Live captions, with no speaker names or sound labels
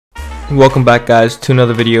Welcome back, guys, to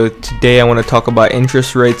another video. Today I want to talk about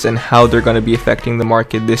interest rates and how they're going to be affecting the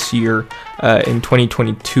market this year in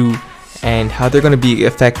 2022, and how they're going to be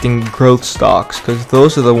affecting growth stocks, because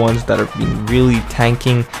those are the ones that have been really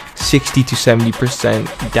tanking 60 to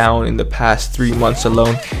 70% down in the past 3 months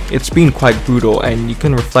alone. It's been quite brutal, and you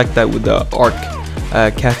can reflect that with the ARK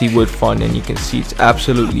Cathie Wood fund, and you can see it's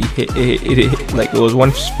absolutely hit like it was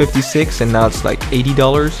 156 and now it's like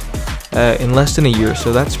 $80 in less than a year.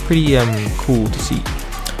 So that's pretty cool to see.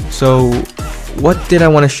 So what did I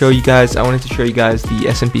want to show you guys? I wanted to show you guys the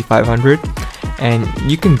S&P 500, and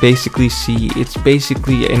you can basically see it's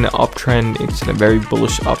basically in an uptrend. It's in a very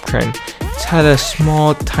bullish uptrend. It's had a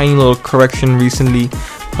small tiny little correction recently,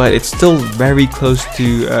 but it's still very close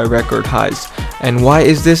to record highs. And why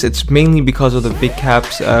is this? It's mainly because of the big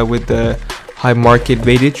caps with the high market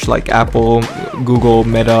weightage, like Apple, Google,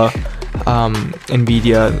 Meta,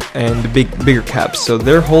 Nvidia, and the bigger caps. So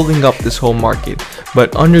they're holding up this whole market.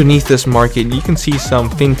 But underneath this market, you can see some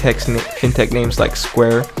fintech names like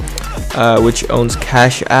Square, which owns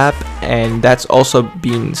Cash App, and that's also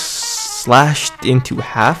been slashed into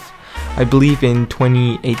half. I believe in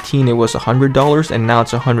 2018 it was $100 and now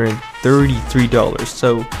it's $133.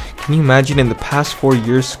 So can you imagine, in the past 4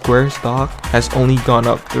 years Square stock has only gone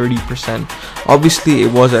up 30%. Obviously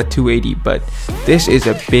it was at 280, but this is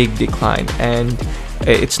a big decline, and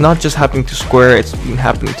it's not just happening to Square, it's been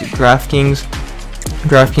happening to DraftKings.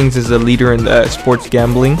 DraftKings is a leader in sports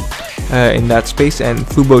gambling in that space, and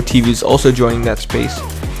Fubo TV is also joining that space.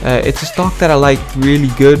 It's a stock that I like really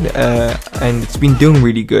good, and it's been doing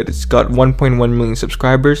really good. It's got 1.1 million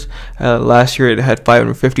subscribers. Last year it had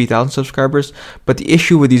 550,000 subscribers. But the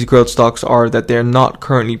issue with these growth stocks are that they're not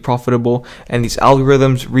currently profitable, and these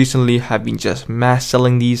algorithms recently have been just mass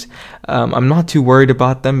selling these. I'm not too worried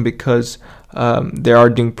about them because they are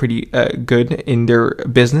doing pretty good in their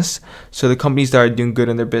business. So the companies that are doing good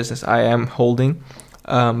in their business I am holding.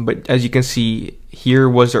 But as you can see, here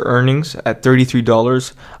was their earnings at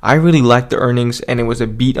 $33. I really liked the earnings, and it was a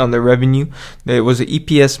beat on the revenue. It was an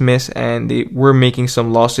EPS miss, and they were making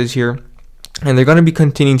some losses here, and they're going to be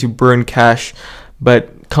continuing to burn cash.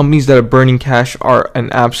 But companies that are burning cash are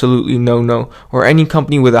an absolutely no-no, or any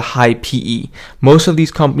company with a high PE. Most of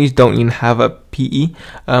these companies don't even have a PE.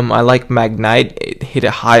 I like Magnite. It hit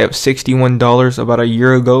a high of $61 about a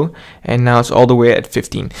year ago, and now it's all the way at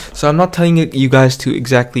 15. So I'm not telling you guys to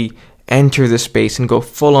exactly enter the space and go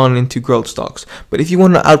full on into growth stocks, but if you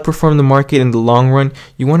want to outperform the market in the long run,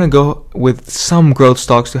 you want to go with some growth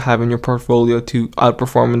stocks to have in your portfolio to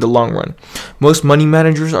outperform in the long run. Most money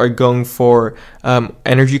managers are going for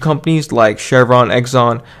energy companies like Chevron,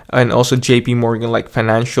 Exxon, and also JP Morgan, like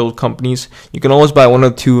financial companies. You can always buy one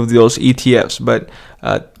or two of those ETFs, but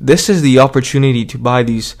this is the opportunity to buy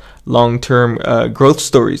these long-term growth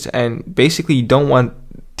stories. And basically, you don't want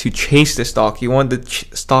to chase the stock, you want the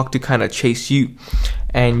stock to kind of chase you.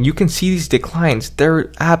 And you can see these declines,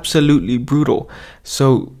 they're absolutely brutal.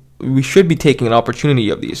 So we should be taking an opportunity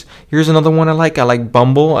of these. Here's another one I like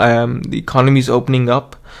Bumble. The economy is opening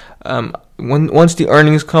up. Once the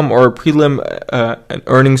earnings come, or a prelim an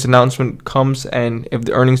earnings announcement comes, and if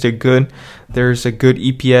the earnings are good, there's a good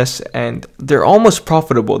EPS, and they're almost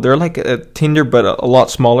profitable. They're like a Tinder, but a lot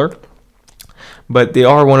smaller. But they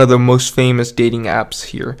are one of the most famous dating apps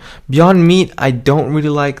here. Beyond Meat, I don't really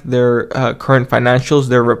like their current financials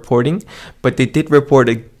they're reporting, but they did report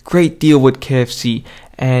a great deal with KFC,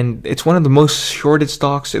 and it's one of the most shorted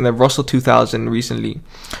stocks in the Russell 2000 recently.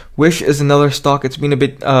 Wish is another stock. It's been a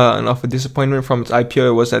bit of a disappointment from its IPO.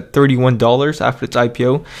 It was at $31 after its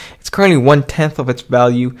IPO. It's currently 1/10 of its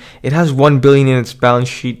value. It has $1 billion in its balance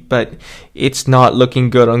sheet, but it's not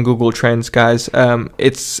looking good on Google Trends, guys.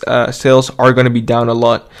 Its sales are going to be down a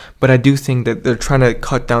lot, but I do think that they're trying to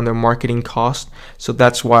cut down their marketing cost, so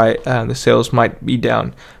that's why the sales might be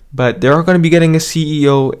down. But they are going to be getting a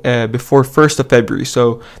CEO before 1st of February,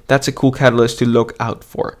 so that's a cool catalyst to look out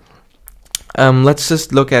for. Let's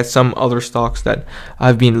just look at some other stocks that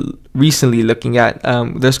I've been recently looking at.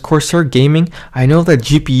 There's Corsair Gaming. I know that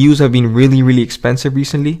GPUs have been really expensive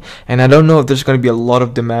recently, and I don't know if there's going to be a lot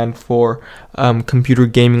of demand for computer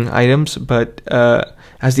gaming items, but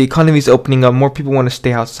as the economy is opening up, more people want to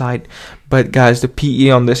stay outside. But guys, the PE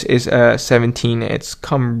on this is 17. It's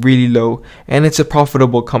come really low, and it's a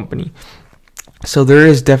profitable company. So there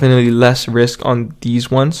is definitely less risk on these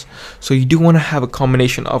ones. So you do want to have a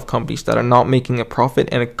combination of companies that are not making a profit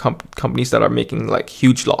and companies that are making like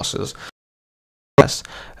huge losses. Yes,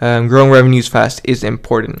 growing revenues fast is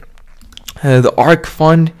important. The ARK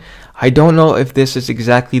fund, I don't know if this is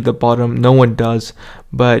exactly the bottom. No one does.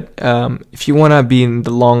 But if you want to be in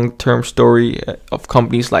the long-term story of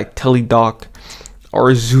companies like Teladoc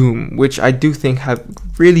or Zoom, which I do think have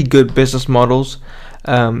really good business models.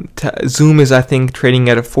 Zoom is, I think, trading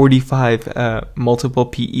at a 45 multiple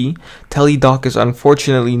PE. Teladoc is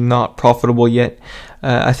unfortunately not profitable yet.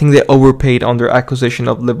 I think they overpaid on their acquisition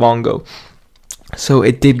of Livongo. So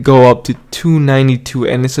it did go up to 292,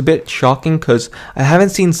 and it's a bit shocking because I haven't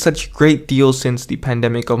seen such great deals since the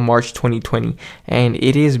pandemic of March 2020, and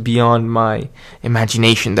it is beyond my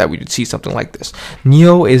imagination that we would see something like this.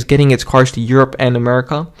 NIO is getting its cars to Europe and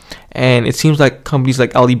America, and it seems like companies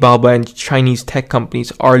like Alibaba and Chinese tech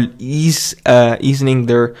companies are easing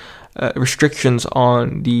their restrictions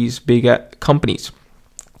on these big companies.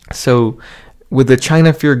 So with the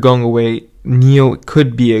China fear going away, NIO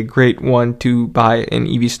could be a great one to buy an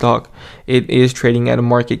EV stock. It is trading at a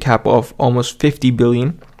market cap of almost 50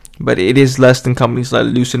 billion, but it is less than companies like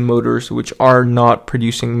Lucid Motors, which are not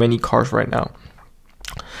producing many cars right now.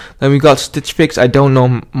 Then we got Stitch Fix. I don't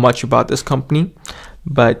know much about this company,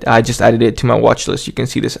 but I just added it to my watch list. You can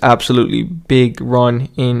see this absolutely big run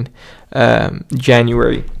in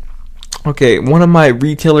January. Okay, one of my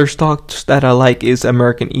retailer stocks that I like is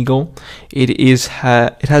American Eagle. It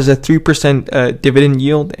has a 3% dividend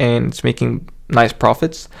yield, and it's making nice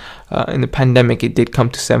profits. In the pandemic, it did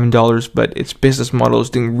come to $7, but its business model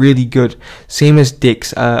is doing really good. Same as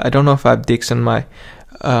Dick's. I don't know if I have Dick's on my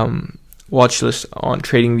watch list on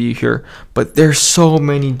TradingView here, but there's so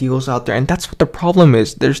many deals out there, and that's what the problem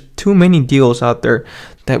is. There's too many deals out there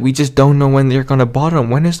that we just don't know when they're gonna bottom.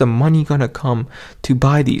 When is the money gonna come to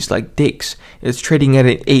buy these? Like Dick's, it's trading at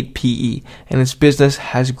an 8 PE, and its business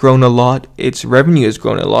has grown a lot. Its revenue has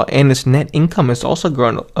grown a lot, and its net income has also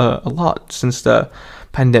grown a lot since the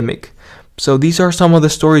pandemic. So these are some of the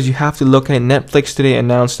stories you have to look at. Netflix today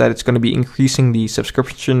announced that it's going to be increasing the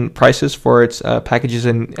subscription prices for its packages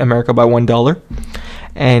in America by $1.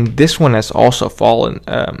 And this one has also fallen.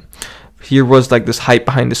 Here was like this hype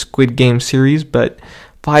behind the Squid Game series, but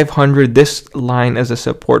 500, this line as a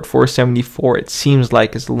support, 474, it seems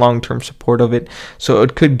like is the long-term support of it. So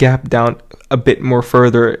it could gap down a bit more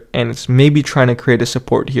further, and it's maybe trying to create a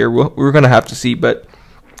support here. We're going to have to see, but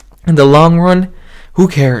in the long run, who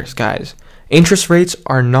cares, guys? Interest rates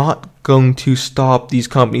are not going to stop these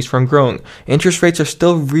companies from growing. Interest rates are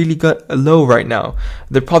still really low right now.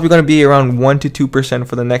 They're probably going to be around 1 to 2%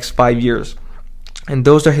 for the next 5 years. And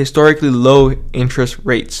those are historically low interest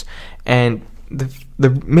rates. And the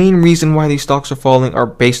main reason why these stocks are falling are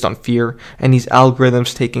based on fear and these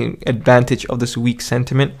algorithms taking advantage of this weak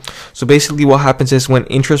sentiment. So basically what happens is when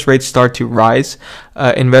interest rates start to rise,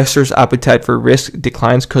 investors' appetite for risk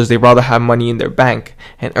declines because they rather have money in their bank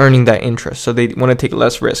and earning that interest. So they want to take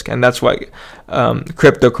less risk. And that's why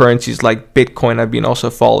cryptocurrencies like Bitcoin have been also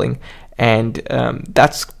falling. And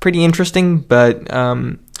that's pretty interesting, but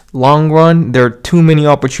long run, there are too many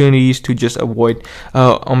opportunities to just avoid.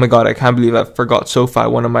 Oh my god, I can't believe I forgot SoFi,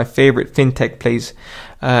 one of my favorite fintech plays.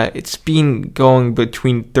 It's been going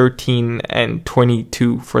between 13 and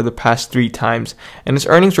 22 for the past 3 times, and its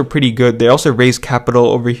earnings were pretty good. They also raised capital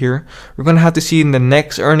over here. We're going to have to see in the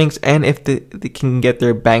next earnings and if they can get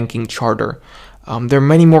their banking charter. There are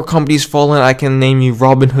many more companies falling. I can name you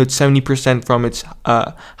Robinhood, 70% from its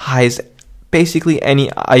highs. Basically, any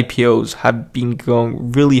IPOs have been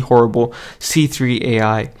going really horrible. C3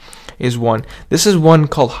 AI is one. This is one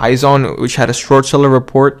called Hyzon, which had a short seller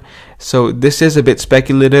report. So this is a bit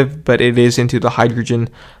speculative, but it is into the hydrogen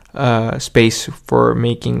space for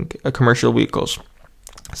making commercial vehicles.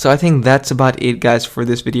 So I think that's about it, guys, for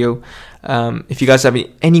this video. If you guys have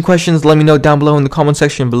any questions, let me know down below in the comment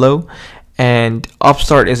section below. And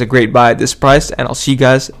Upstart is a great buy at this price, and I'll see you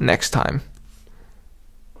guys next time.